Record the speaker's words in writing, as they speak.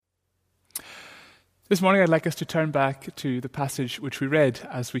This morning I'd like us to turn back to the passage which we read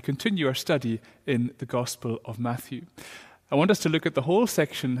as we continue our study in the Gospel of Matthew. I want us to look at the whole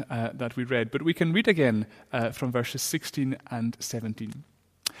section that we read, but we can read again from verses 16 and 17.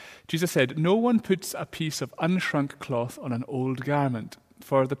 Jesus said, "No one puts a piece of unshrunk cloth on an old garment,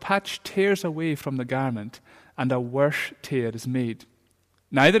 for the patch tears away from the garment, and a worse tear is made.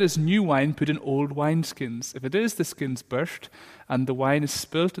 Neither is new wine put in old wineskins. If it is, the skins burst, and the wine is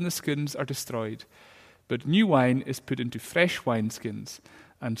spilt, and the skins are destroyed. But new wine is put into fresh wineskins,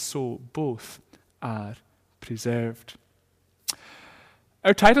 and so both are preserved."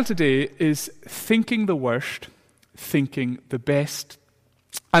 Our title today is Thinking the Worst, Thinking the Best.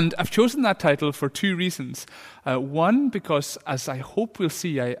 And I've chosen that title for two reasons. One, because as I hope we'll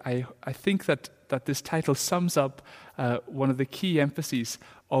see, I think that this title sums up one of the key emphases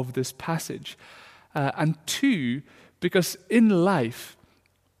of this passage. And two, because in life,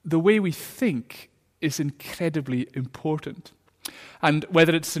 the way we think is incredibly important. And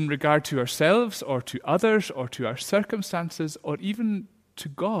whether it's in regard to ourselves or to others or to our circumstances or even to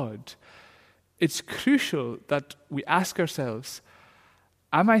God, it's crucial that we ask ourselves,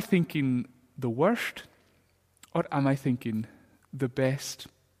 am I thinking the worst or am I thinking the best?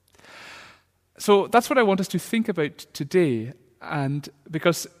 So that's what I want us to think about today. And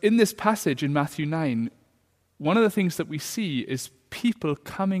because in this passage in Matthew 9, one of the things that we see is people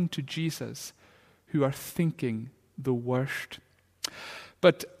coming to Jesus who are thinking the worst.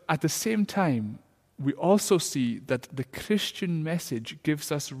 But at the same time, we also see that the Christian message gives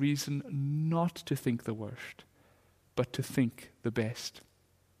us reason not to think the worst, but to think the best.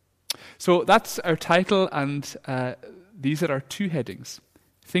 So that's our title, and these are our two headings: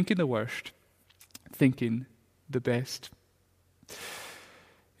 thinking the worst, thinking the best.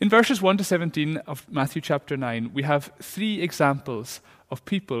 In verses 1 to 17 of Matthew chapter 9, we have three examples of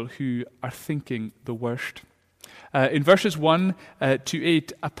people who are thinking the worst. In verses 1 to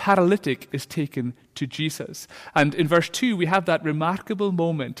 8, a paralytic is taken to Jesus. And in verse 2, we have that remarkable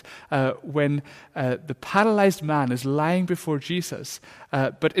moment when the paralyzed man is lying before Jesus.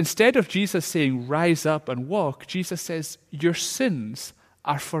 But instead of Jesus saying, "Rise up and walk," Jesus says, "Your sins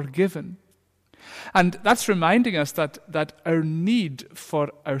are forgiven." And that's reminding us that our need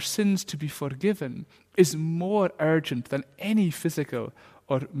for our sins to be forgiven is more urgent than any physical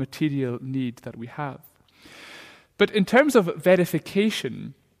or material need that we have. But in terms of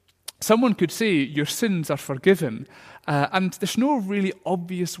verification, someone could say your sins are forgiven, and there's no really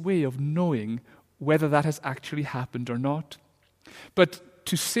obvious way of knowing whether that has actually happened or not. But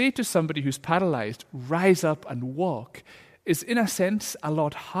to say to somebody who's paralyzed, "Rise up and walk," is in a sense a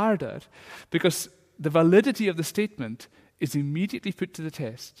lot harder, because the validity of the statement is immediately put to the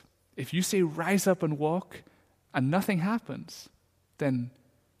test. If you say "rise up and walk" and nothing happens, then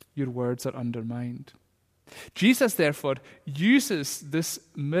your words are undermined. Jesus, therefore, uses this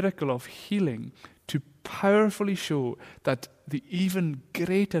miracle of healing to powerfully show that the even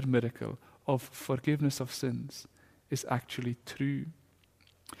greater miracle of forgiveness of sins is actually true.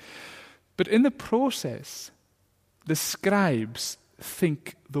 But in the process, the scribes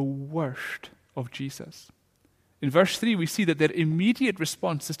think the worst of Jesus. In verse 3, we see that their immediate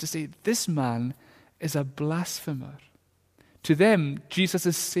response is to say, "This man is a blasphemer." To them, Jesus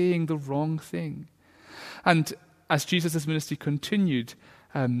is saying the wrong thing. And as Jesus' ministry continued,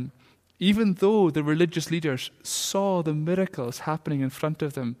 even though the religious leaders saw the miracles happening in front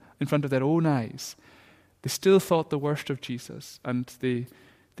of them, in front of their own eyes, they still thought the worst of Jesus, and they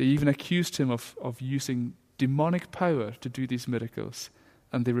even accused him of using demonic power to do these miracles,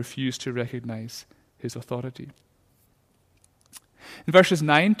 and they refused to recognize his authority. In verses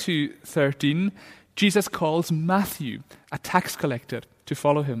 9 to 13, Jesus calls Matthew, a tax collector, to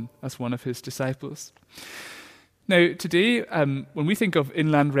follow him as one of his disciples. Now, today, when we think of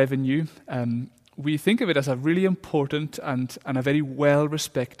inland revenue, we think of it as a really important and a very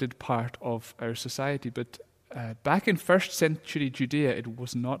well-respected part of our society. But back in 1st century Judea, it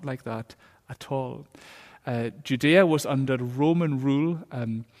was not like that at all. Judea was under Roman rule,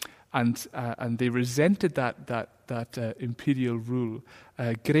 and they resented that imperial rule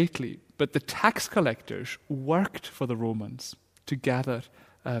greatly. But the tax collectors worked for the Romans to gather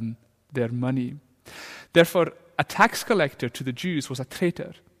their money. Therefore, a tax collector to the Jews was a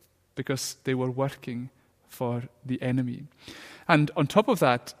traitor because they were working for the enemy. And on top of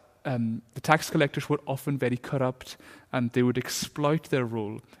that, the tax collectors were often very corrupt, and they would exploit their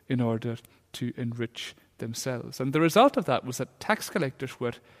role in order to enrich themselves. And the result of that was that tax collectors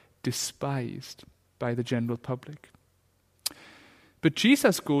were despised by the general public. But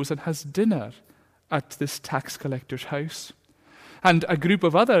Jesus goes and has dinner at this tax collector's house. And a group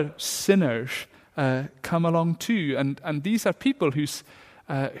of other sinners come along too. And these are people whose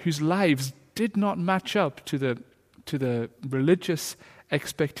lives did not match up to the religious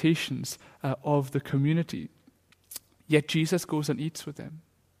expectations of the community. Yet Jesus goes and eats with them.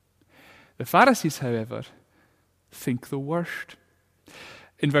 The Pharisees, however, think the worst.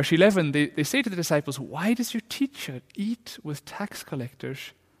 In verse 11, they say to the disciples, "Why does your teacher eat with tax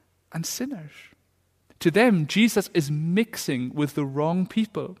collectors and sinners?" To them, Jesus is mixing with the wrong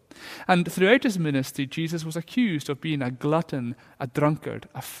people. And throughout his ministry, Jesus was accused of being a glutton, a drunkard,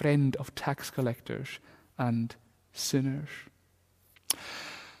 a friend of tax collectors and sinners.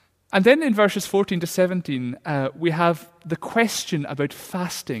 And then in verses 14 to 17, we have the question about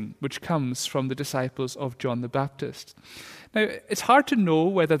fasting, which comes from the disciples of John the Baptist. Now, it's hard to know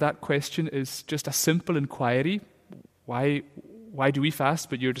whether that question is just a simple inquiry, why do we fast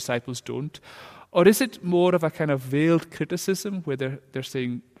but your disciples don't? Or is it more of a kind of veiled criticism where they're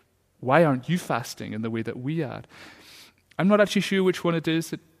saying, why aren't you fasting in the way that we are? I'm not actually sure which one it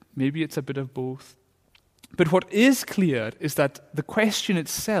is. Maybe it's a bit of both. But what is clear is that the question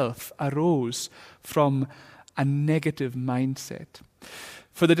itself arose from a negative mindset.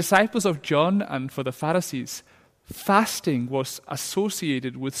 For the disciples of John and for the Pharisees, fasting was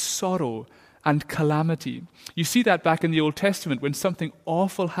associated with sorrow and calamity. You see that back in the Old Testament. When something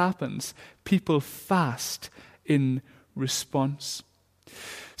awful happens, people fast in response.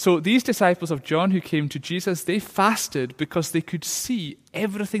 So these disciples of John who came to Jesus, they fasted because they could see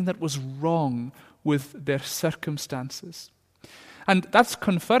everything that was wrong with their circumstances. And that's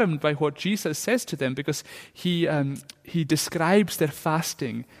confirmed by what Jesus says to them, because he describes their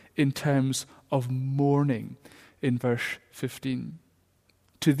fasting in terms of mourning in verse 15.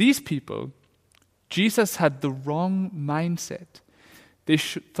 To these people, Jesus had the wrong mindset. They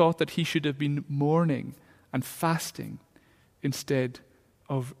thought that he should have been mourning and fasting instead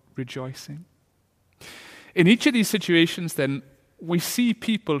of rejoicing. In each of these situations, then, we see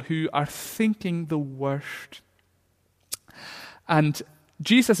people who are thinking the worst. And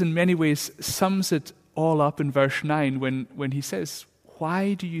Jesus, in many ways, sums it all up in verse 9 when he says,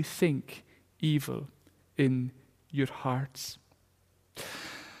 "Why do you think evil in your hearts?"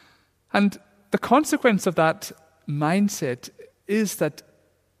 And the consequence of that mindset is that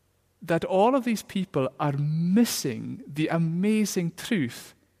all of these people are missing the amazing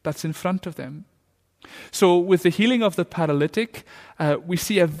truth that's in front of them. So with the healing of the paralytic, we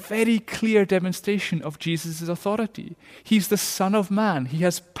see a very clear demonstration of Jesus' authority. He's the Son of Man. He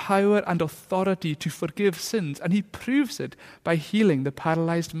has power and authority to forgive sins, and he proves it by healing the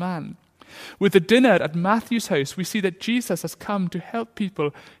paralyzed man. With the dinner at Matthew's house, we see that Jesus has come to help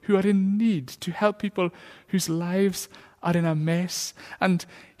people who are in need, to help people whose lives are in a mess, and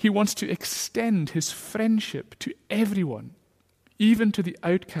he wants to extend his friendship to everyone, even to the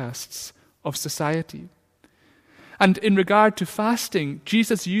outcasts of society. And in regard to fasting,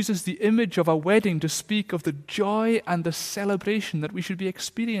 Jesus uses the image of a wedding to speak of the joy and the celebration that we should be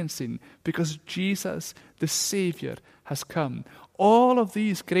experiencing because Jesus, the Savior, has come. All of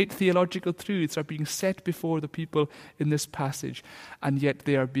these great theological truths are being set before the people in this passage, and yet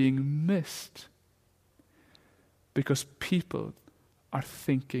they are being missed because people are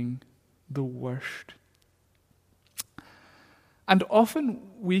thinking the worst. And often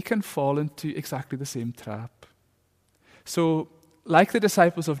we can fall into exactly the same trap. So, like the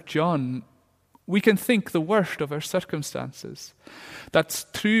disciples of John, we can think the worst of our circumstances. That's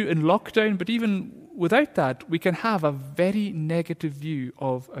true in lockdown, but even without that, we can have a very negative view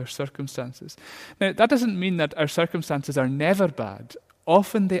of our circumstances. Now, that doesn't mean that our circumstances are never bad.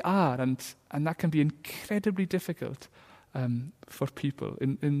 Often they are, and that can be incredibly difficult for people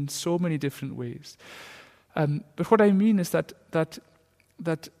in so many different ways. But what I mean is that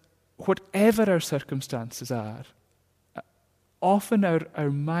whatever our circumstances are, often our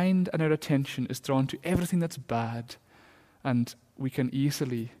mind and our attention is drawn to everything that's bad, and we can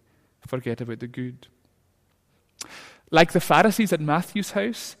easily forget about the good. Like the Pharisees at Matthew's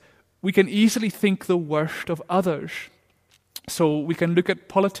house, we can easily think the worst of others. So we can look at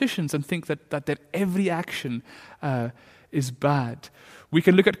politicians and think that their every action is bad. We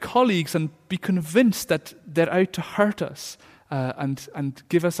can look at colleagues and be convinced that they're out to hurt us and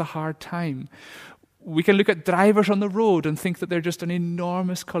give us a hard time. We can look at drivers on the road and think that they're just an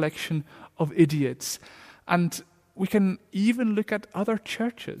enormous collection of idiots. And we can even look at other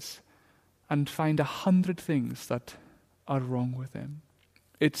churches and find 100 things that are wrong with them.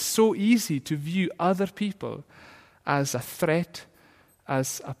 It's so easy to view other people as a threat,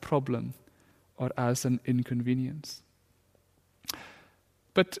 as a problem, or as an inconvenience.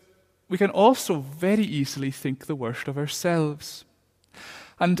 But we can also very easily think the worst of ourselves.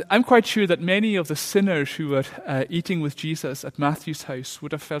 And I'm quite sure that many of the sinners who were eating with Jesus at Matthew's house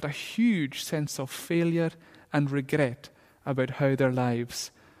would have felt a huge sense of failure and regret about how their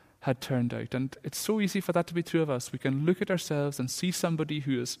lives had turned out. And it's so easy for that to be true of us. We can look at ourselves and see somebody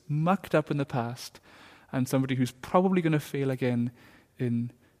who is mucked up in the past and somebody who's probably going to fail again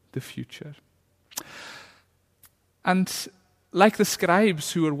in the future. And like the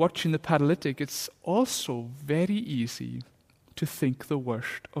scribes who were watching the paralytic, it's also very easy to think the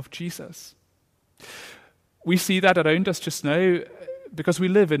worst of Jesus. We see that around us just now because we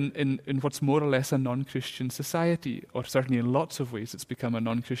live in what's more or less a non-Christian society, or certainly in lots of ways it's become a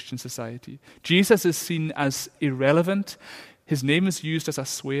non-Christian society. Jesus is seen as irrelevant. His name is used as a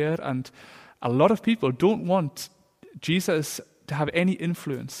swear, and a lot of people don't want Jesus to have any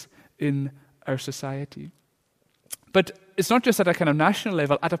influence in our society. But it's not just at a kind of national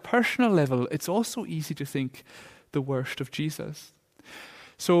level. At a personal level, it's also easy to think the worst of Jesus.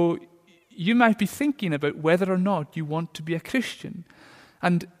 So you might be thinking about whether or not you want to be a Christian.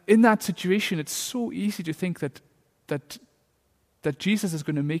 And in that situation, it's so easy to think that Jesus is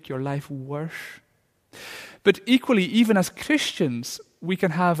going to make your life worse. But equally, even as Christians, we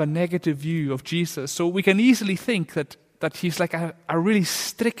can have a negative view of Jesus. So we can easily think that he's like a really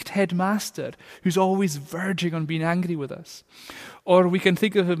strict headmaster who's always verging on being angry with us. Or we can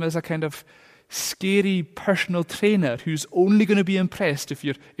think of him as a kind of scary personal trainer who's only going to be impressed if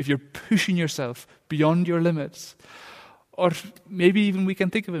you're pushing yourself beyond your limits. Or maybe even we can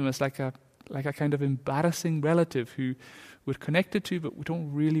think of him as like a kind of embarrassing relative who we're connected to, but we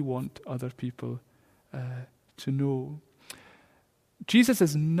don't really want other people to know. Jesus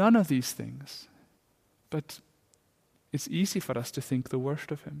is none of these things, but it's easy for us to think the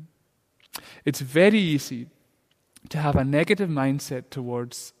worst of him. It's very easy to have a negative mindset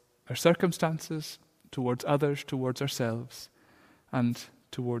towards our circumstances, towards others, towards ourselves, and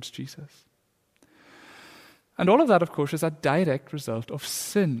towards Jesus. And all of that, of course, is a direct result of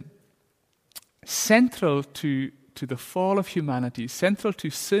sin. Central to the fall of humanity, central to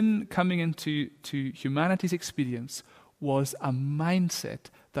sin coming into humanity's experience, was a mindset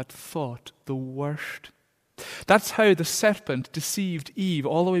that thought the worst. That's how the serpent deceived Eve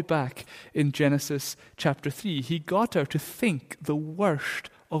all the way back in Genesis chapter 3. He got her to think the worst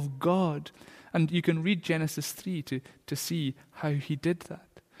of God. And you can read Genesis 3 to see how he did that.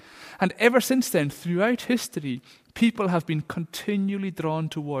 And ever since then, throughout history, people have been continually drawn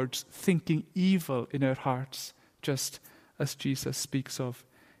towards thinking evil in our hearts, just as Jesus speaks of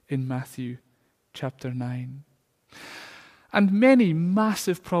in Matthew chapter 9. And many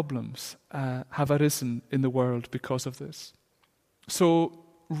massive problems have arisen in the world because of this. So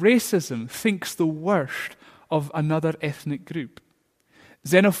racism thinks the worst of another ethnic group.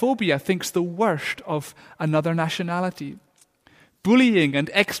 Xenophobia thinks the worst of another nationality. Bullying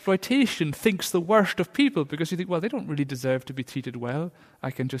and exploitation thinks the worst of people because you think, well, they don't really deserve to be treated well. I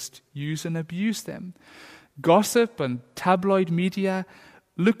can just use and abuse them. Gossip and tabloid media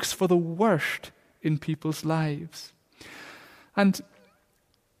looks for the worst in people's lives. And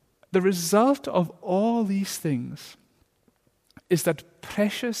the result of all these things is that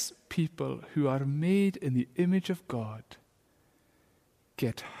precious people who are made in the image of God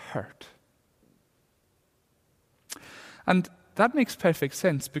get hurt. And that makes perfect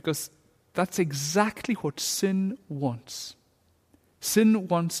sense because that's exactly what sin wants. Sin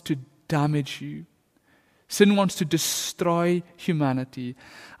wants to damage you. Sin wants to destroy humanity.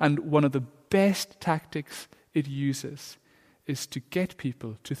 And one of the best tactics it uses is to get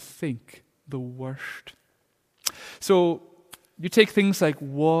people to think the worst. So you take things like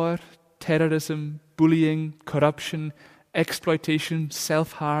war, terrorism, bullying, corruption, exploitation,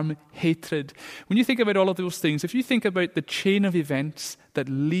 self-harm, hatred. When you think about all of those things, if you think about the chain of events that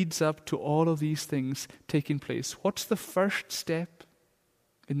leads up to all of these things taking place, what's the first step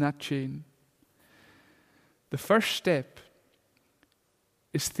in that chain? The first step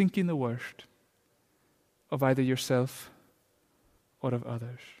is thinking the worst of either yourself or of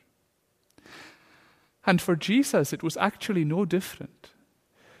others. And for Jesus, it was actually no different,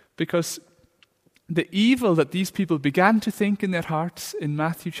 because the evil that these people began to think in their hearts in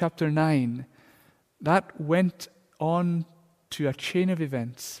Matthew chapter 9, that went on to a chain of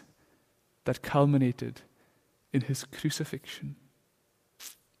events that culminated in his crucifixion.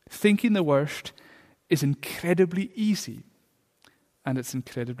 Thinking the worst is incredibly easy, and it's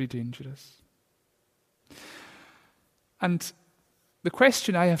incredibly dangerous. And the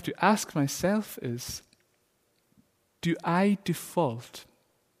question I have to ask myself is, do I default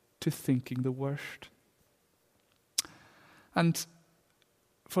to thinking the worst? And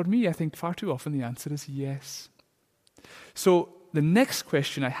for me, I think far too often the answer is yes. So the next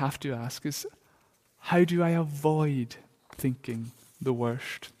question I have to ask is, how do I avoid thinking the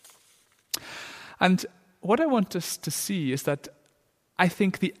worst? And what I want us to see is that I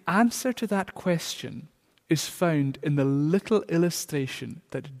think the answer to that question is found in the little illustration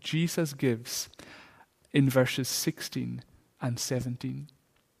that Jesus gives in verses 16 and 17.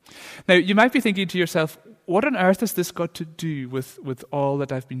 Now, you might be thinking to yourself, what on earth has this got to do with all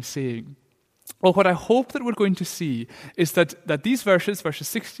that I've been saying? Well, what I hope that we're going to see is that these verses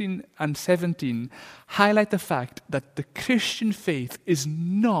 16 and 17, highlight the fact that the Christian faith is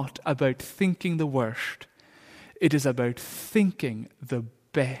not about thinking the worst. It is about thinking the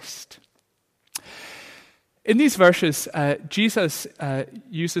best. In these verses, Jesus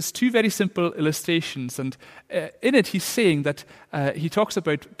uses two very simple illustrations, and in it he's saying that he talks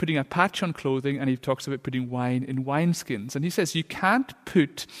about putting a patch on clothing and he talks about putting wine in wineskins. And he says you can't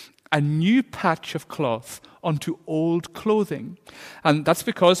put a new patch of cloth onto old clothing. And that's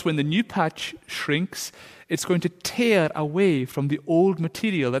because when the new patch shrinks, it's going to tear away from the old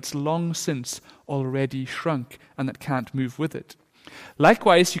material that's long since already shrunk and that can't move with it.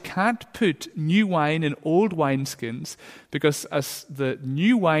 Likewise, you can't put new wine in old wineskins, because as the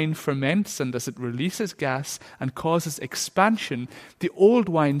new wine ferments and as it releases gas and causes expansion, the old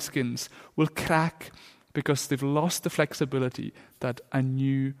wineskins will crack because they've lost the flexibility that a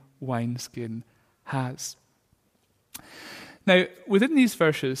new wineskin has. Now, within these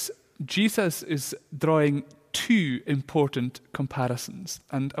verses, Jesus is drawing two important comparisons,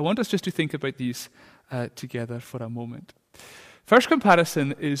 and I want us just to think about these together for a moment. First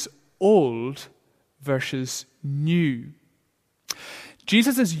comparison is old versus new.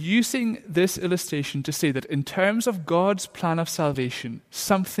 Jesus is using this illustration to say that in terms of God's plan of salvation,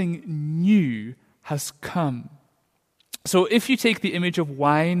 something new has come. So if you take the image of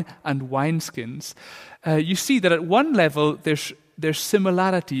wine and wineskins, you see that at one level there's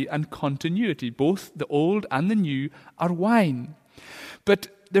similarity and continuity. Both the old and the new are wine. But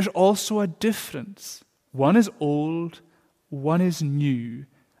there's also a difference. One is old, one is new,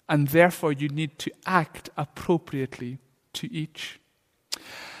 and therefore you need to act appropriately to each.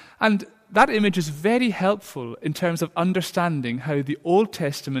 And that image is very helpful in terms of understanding how the Old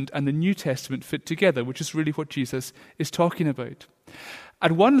Testament and the New Testament fit together, which is really what Jesus is talking about.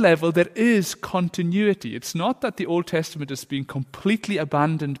 At one level, there is continuity. It's not that the Old Testament is being completely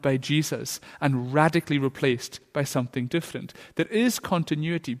abandoned by Jesus and radically replaced by something different. There is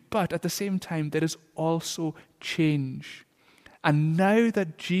continuity, but at the same time, there is also change. And now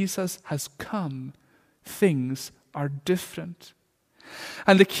that Jesus has come, things are different.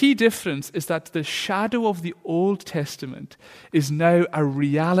 And the key difference is that the shadow of the Old Testament is now a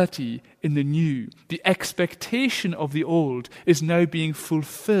reality in the New. The expectation of the Old is now being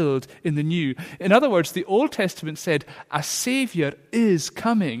fulfilled in the New. In other words, the Old Testament said a Savior is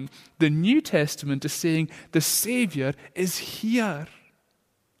coming. The New Testament is saying the Savior is here.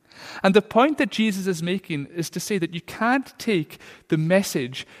 And the point that Jesus is making is to say that you can't take the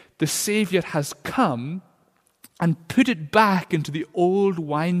message, the Savior has come, and put it back into the old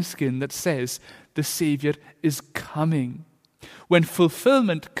wineskin that says the Savior is coming. When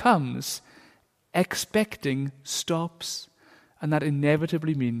fulfillment comes, expecting stops, and that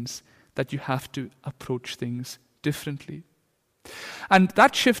inevitably means that you have to approach things differently. And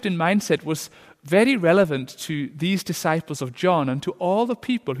that shift in mindset was very relevant to these disciples of John and to all the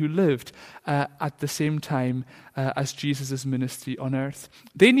people who lived at the same time as Jesus' ministry on earth.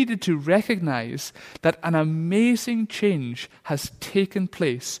 They needed to recognize that an amazing change has taken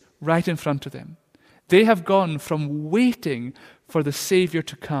place right in front of them. They have gone from waiting for the Savior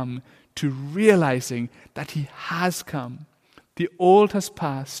to come to realizing that he has come. The old has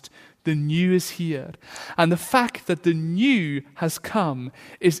passed. The new is here. And the fact that the new has come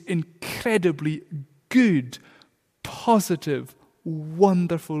is incredibly good, positive,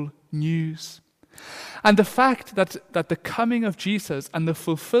 wonderful news. And the fact that the coming of Jesus and the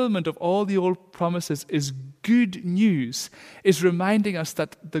fulfillment of all the old promises is good news is reminding us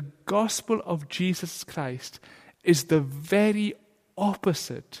that the gospel of Jesus Christ is the very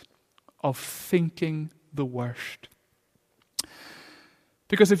opposite of thinking the worst.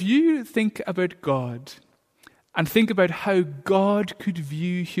 Because if you think about God and think about how God could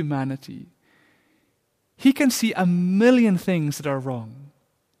view humanity, he can see a million things that are wrong.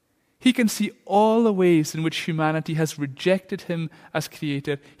 He can see all the ways in which humanity has rejected him as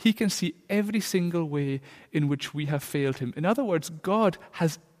creator. He can see every single way in which we have failed him. In other words, God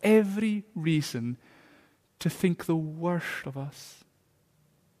has every reason to think the worst of us.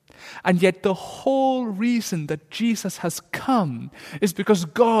 And yet the whole reason that Jesus has come is because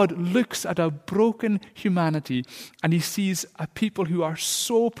God looks at our broken humanity and he sees a people who are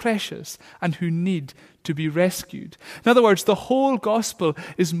so precious and who need to be rescued. In other words, the whole gospel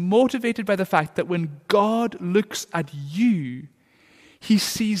is motivated by the fact that when God looks at you, he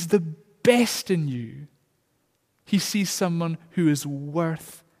sees the best in you. He sees someone who is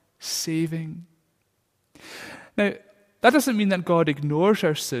worth saving. Now, that doesn't mean that God ignores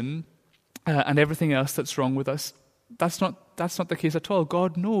our sin and everything else that's wrong with us. That's not the case at all.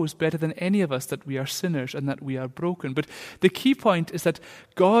 God knows better than any of us that we are sinners and that we are broken. But the key point is that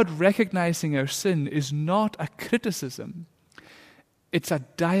God recognizing our sin is not a criticism. It's a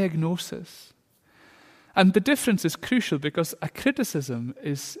diagnosis. And the difference is crucial because a criticism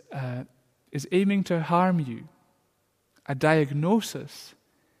is aiming to harm you. A diagnosis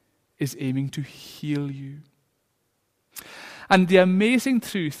is aiming to heal you. And the amazing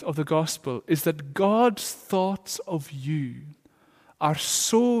truth of the gospel is that God's thoughts of you are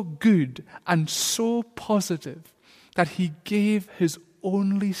so good and so positive that he gave his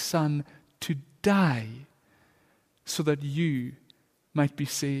only Son to die so that you might be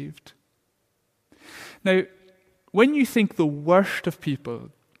saved. Now, when you think the worst of people,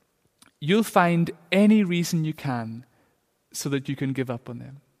 you'll find any reason you can so that you can give up on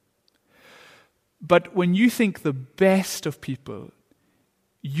them. But when you think the best of people,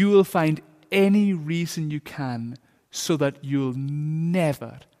 you will find any reason you can so that you'll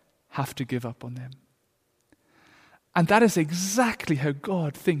never have to give up on them. And that is exactly how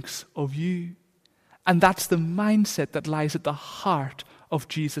God thinks of you. And that's the mindset that lies at the heart of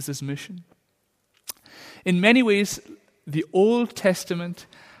Jesus' mission. In many ways, the Old Testament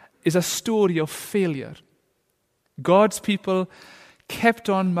is a story of failure. God's people kept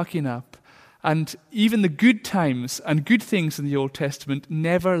on mucking up. And even the good times and good things in the Old Testament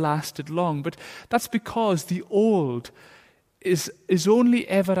never lasted long. But that's because the old is only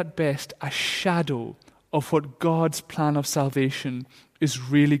ever at best a shadow of what God's plan of salvation is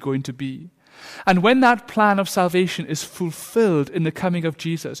really going to be. And when that plan of salvation is fulfilled in the coming of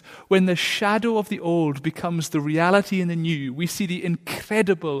Jesus, when the shadow of the old becomes the reality in the new, we see the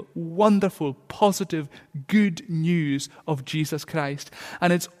incredible, wonderful, positive, good news of Jesus Christ.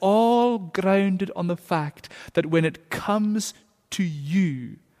 And it's all grounded on the fact that when it comes to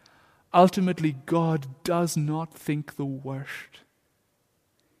you, ultimately God does not think the worst.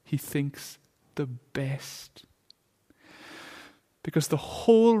 He thinks the best. Because the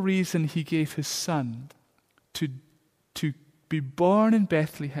whole reason he gave his Son to be born in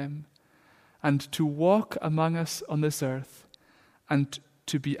Bethlehem and to walk among us on this earth and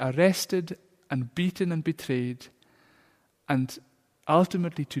to be arrested and beaten and betrayed and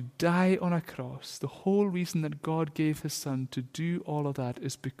ultimately to die on a cross, the whole reason that God gave his Son to do all of that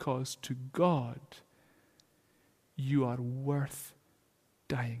is because to God you are worth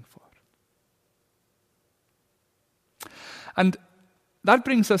dying for. And that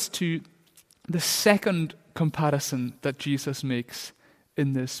brings us to the second comparison that Jesus makes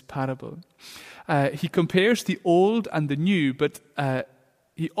in this parable. He compares the old and the new, but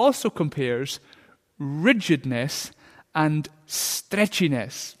he also compares rigidness and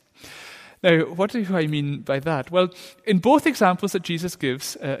stretchiness. Now, what do I mean by that? Well, in both examples that Jesus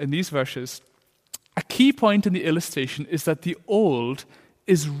gives in these verses, a key point in the illustration is that the old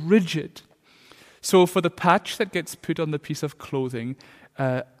is rigid. So for the patch that gets put on the piece of clothing,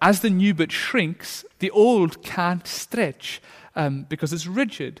 as the new bit shrinks, the old can't stretch because it's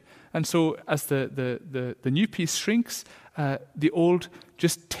rigid. And so as the new piece shrinks, the old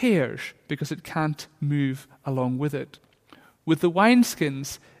just tears because it can't move along with it. With the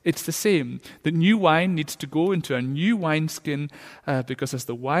wineskins, it's the same. The new wine needs to go into a new wineskin because as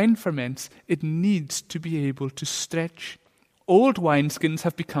the wine ferments, it needs to be able to stretch. Old wineskins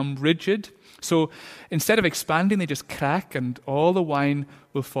have become rigid, so instead of expanding, they just crack and all the wine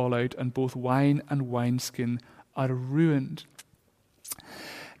will fall out and both wine and wineskin are ruined.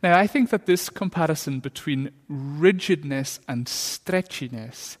 Now, I think that this comparison between rigidness and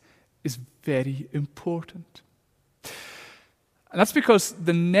stretchiness is very important. And that's because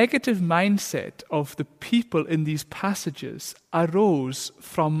the negative mindset of the people in these passages arose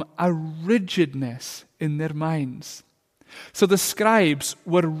from a rigidness in their minds. So the scribes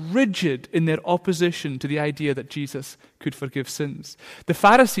were rigid in their opposition to the idea that Jesus could forgive sins. The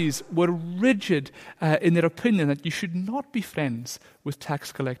Pharisees were rigid in their opinion that you should not be friends with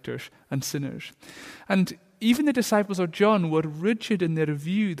tax collectors and sinners. And even the disciples of John were rigid in their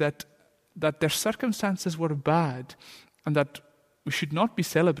view that their circumstances were bad and that we should not be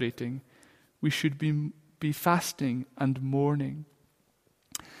celebrating. We should be fasting and mourning.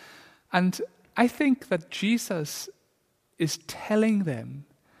 And I think that Jesus is telling them,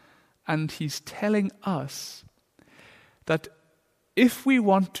 and he's telling us, that if we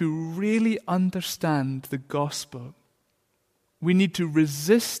want to really understand the gospel, we need to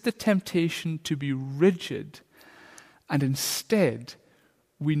resist the temptation to be rigid, and instead,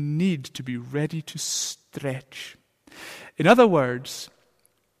 we need to be ready to stretch. In other words,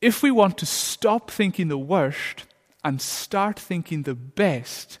 if we want to stop thinking the worst and start thinking the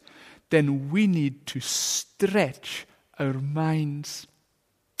best, then we need to stretch our minds.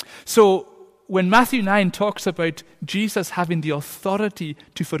 So, when Matthew 9 talks about Jesus having the authority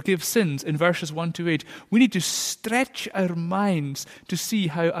to forgive sins in verses 1 to 8, we need to stretch our minds to see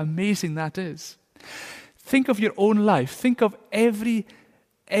how amazing that is. Think of your own life. Think of every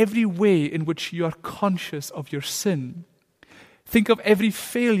way in which you are conscious of your sin. Think of every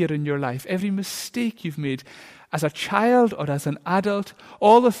failure in your life, every mistake you've made as a child or as an adult,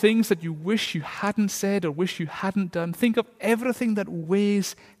 all the things that you wish you hadn't said or wish you hadn't done. Think of everything that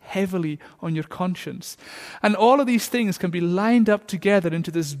weighs heavily on your conscience. And all of these things can be lined up together into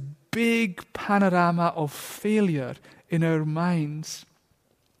this big panorama of failure in our minds.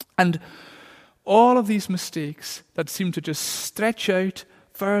 And all of these mistakes that seem to just stretch out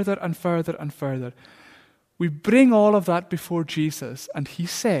further and further and further, we bring all of that before Jesus, and he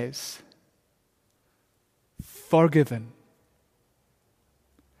says, forgiven.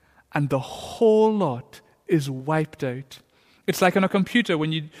 And the whole lot is wiped out. It's like on a computer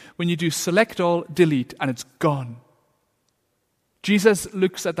when you do select all, delete, and it's gone. Jesus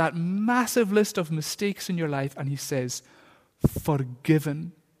looks at that massive list of mistakes in your life and he says,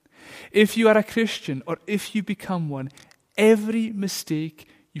 forgiven. If you are a Christian or if you become one, every mistake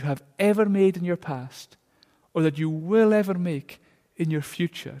you have ever made in your past or that you will ever make in your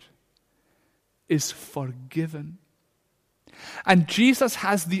future is forgiven. And Jesus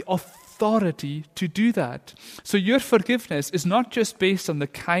has the authority to do that. So your forgiveness is not just based on the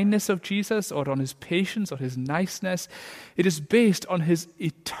kindness of Jesus or on his patience or his niceness. It is based on his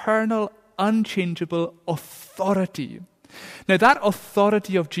eternal, unchangeable authority. Now that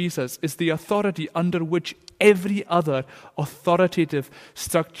authority of Jesus is the authority under which every other authoritative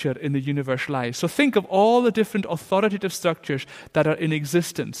structure in the universe lies. So think of all the different authoritative structures that are in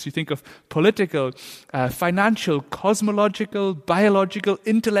existence. You think of political, financial, cosmological, biological,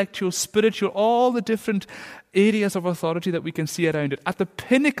 intellectual, spiritual, all the different areas of authority that we can see around it. At the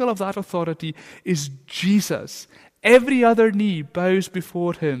pinnacle of that authority is Jesus. Every other knee bows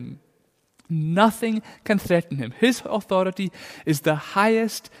before him. Nothing can threaten him. His authority is the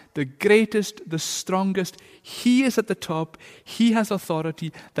highest, the greatest, the strongest. He is at the top. He has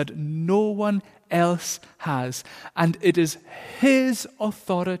authority that no one else has. And it is his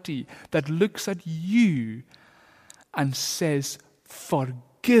authority that looks at you and says,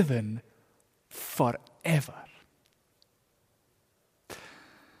 forgiven forever.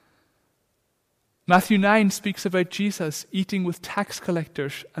 Matthew 9 speaks about Jesus eating with tax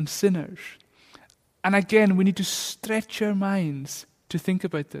collectors and sinners. And again, we need to stretch our minds to think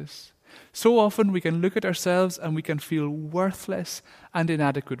about this. So often we can look at ourselves and we can feel worthless and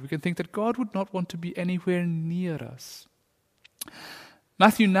inadequate. We can think that God would not want to be anywhere near us.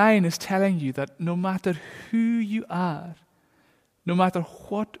 Matthew 9 is telling you that no matter who you are, no matter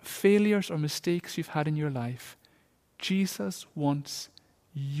what failures or mistakes you've had in your life, Jesus wants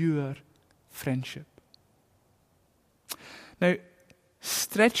your friendship. Now,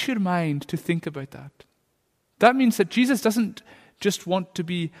 stretch your mind to think about that. That means that Jesus doesn't just want to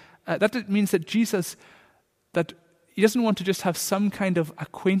be, that means that Jesus, that he doesn't want to just have some kind of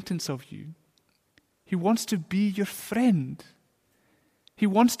acquaintance of you. He wants to be your friend. He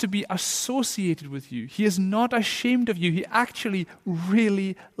wants to be associated with you. He is not ashamed of you. He actually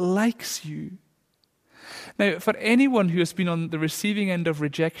really likes you. Now, for anyone who has been on the receiving end of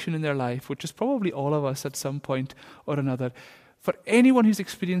rejection in their life, which is probably all of us at some point or another, for anyone who's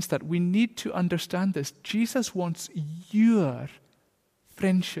experienced that, we need to understand this. Jesus wants your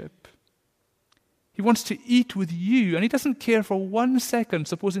friendship. He wants to eat with you, and he doesn't care for 1 second,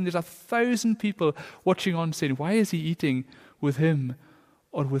 supposing there's 1,000 people watching on saying, why is he eating with him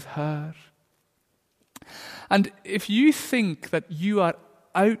or with her? And if you think that you are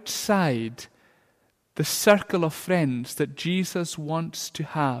outside the circle of friends that Jesus wants to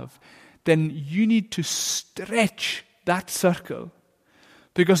have, then you need to stretch that circle.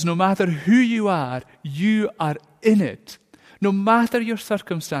 Because no matter who you are in it. No matter your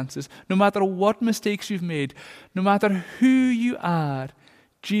circumstances, no matter what mistakes you've made, no matter who you are,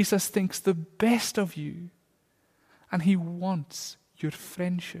 Jesus thinks the best of you. And he wants your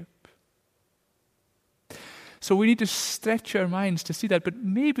friendship. So So we need to stretch our minds to see that, but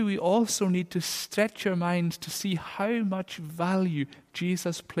maybe we also need to stretch our minds to see how much value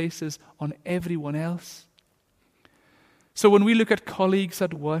Jesus places on everyone else. So when we look at colleagues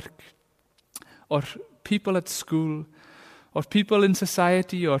at work, or people at school, or people in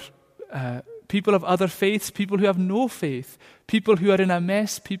society, or people of other faiths, people who have no faith, people who are in a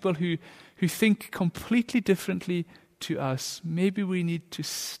mess, people who think completely differently to us, maybe we need to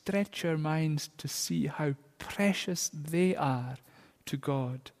stretch our minds to see how precious they are to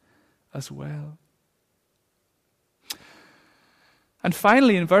God as well. And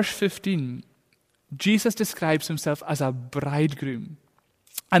finally, in verse 15, Jesus describes himself as a bridegroom.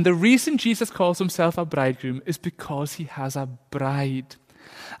 And the reason Jesus calls himself a bridegroom is because he has a bride.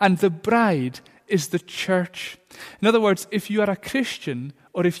 And the bride is the church. In other words, if you are a Christian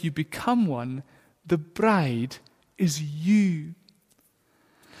or if you become one, the bride is you.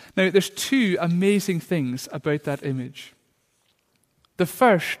 Now, there's two amazing things about that image. The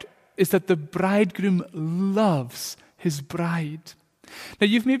first is that the bridegroom loves his bride. Now,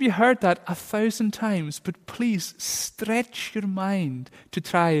 you've maybe heard that 1,000 times, but please stretch your mind to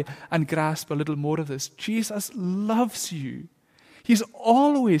try and grasp a little more of this. Jesus loves you. He's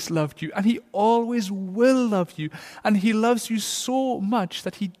always loved you, and he always will love you, and he loves you so much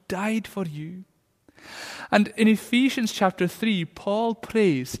that he died for you. And in Ephesians chapter 3, Paul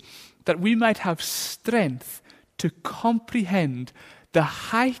prays that we might have strength to comprehend the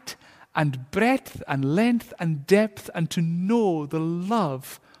height and breadth and length and depth, and to know the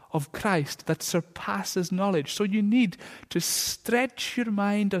love of Christ that surpasses knowledge. So you need to stretch your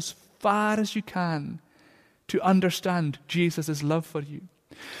mind as far as you can to understand Jesus' love for you.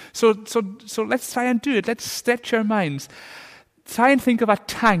 So let's try and do it. Let's stretch our minds. Try and think of a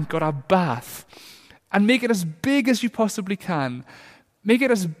tank or a bath and make it as big as you possibly can. Make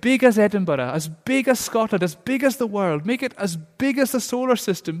it as big as Edinburgh, as big as Scotland, as big as the world. Make it as big as the solar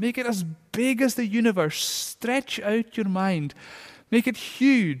system. Make it as big as the universe. Stretch out your mind. Make it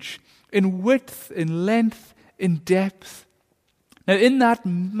huge in width, in length, in depth. Now, in that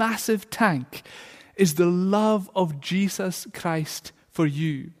massive tank is the love of Jesus Christ for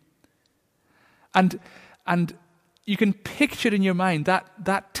you. And you can picture in your mind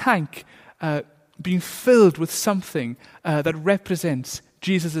that tank being filled with something that represents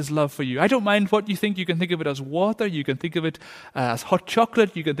Jesus' love for you. I don't mind what you think. You can think of it as water. You can think of it as hot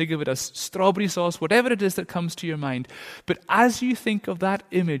chocolate. You can think of it as strawberry sauce, whatever it is that comes to your mind. But as you think of that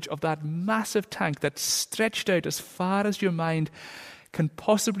image of that massive tank that's stretched out as far as your mind can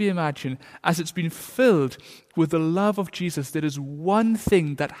possibly imagine, as it's been filled with the love of Jesus, there is one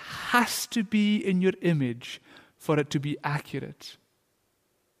thing that has to be in your image for it to be accurate.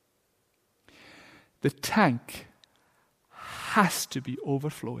 The tank has to be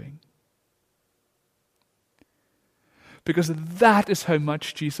overflowing. Because that is how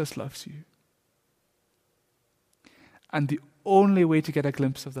much Jesus loves you. And the only way to get a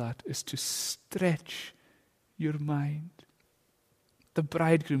glimpse of that is to stretch your mind. The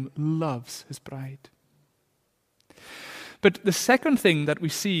bridegroom loves his bride. But the second thing that we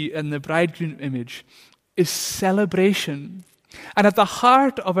see in the bridegroom image is celebration. And at the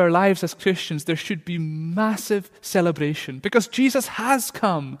heart of our lives as Christians, there should be massive celebration, because Jesus has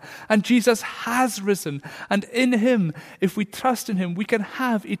come and Jesus has risen. And in him, if we trust in him, we can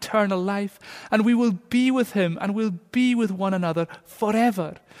have eternal life, and we will be with him and we'll be with one another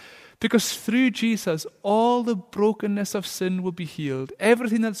forever. Because through Jesus, all the brokenness of sin will be healed.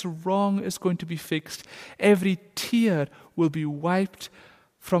 Everything that's wrong is going to be fixed. Every tear will be wiped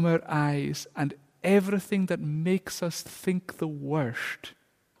from our eyes, and everything that makes us think the worst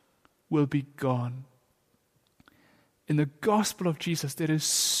will be gone. In the gospel of Jesus, there is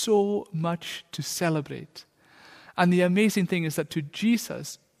so much to celebrate. And the amazing thing is that to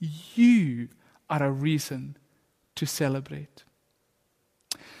Jesus, you are a reason to celebrate.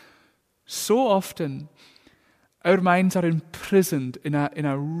 So often, our minds are imprisoned in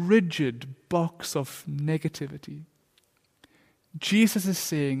a rigid box of negativity. Jesus is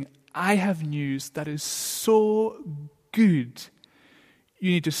saying, I have news that is so good.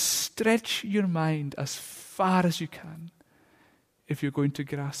 You need to stretch your mind as far as you can if you're going to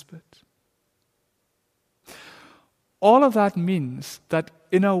grasp it. All of that means that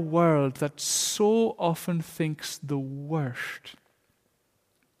in a world that so often thinks the worst,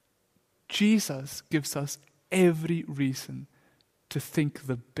 Jesus gives us every reason to think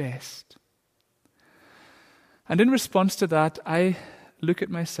the best. And in response to that, I look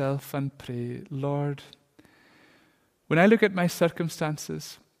at myself and pray, Lord, when I look at my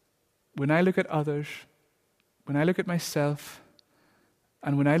circumstances, when I look at others, when I look at myself,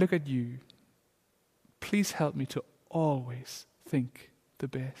 and when I look at you, please help me to always think the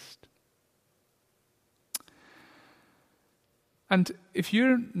best. And if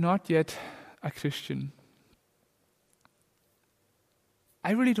you're not yet a Christian,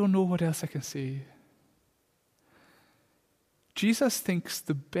 I really don't know what else I can say. Jesus thinks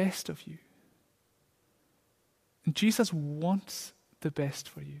the best of you. And Jesus wants the best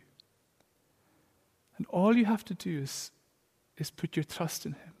for you. And all you have to do is put your trust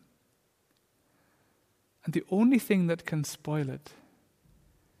in him. And the only thing that can spoil it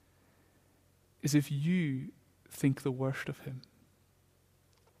is if you think the worst of him.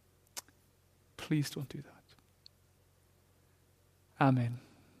 Please don't do that. Amen.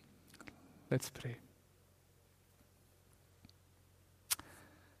 Let's pray.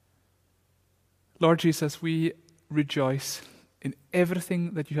 Lord Jesus, we rejoice in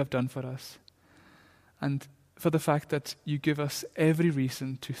everything that you have done for us, and for the fact that you give us every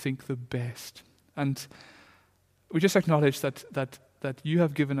reason to think the best. And we just acknowledge that you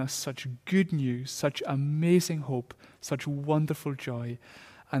have given us such good news, such amazing hope, such wonderful joy,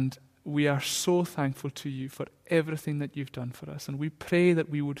 and we are so thankful to you for everything that you've done for us. And we pray that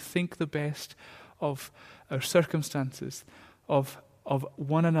we would think the best of our circumstances, of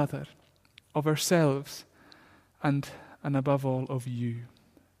one another, of ourselves, and above all, of you.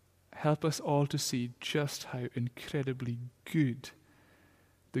 Help us all to see just how incredibly good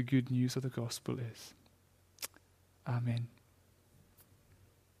the good news of the gospel is. Amen.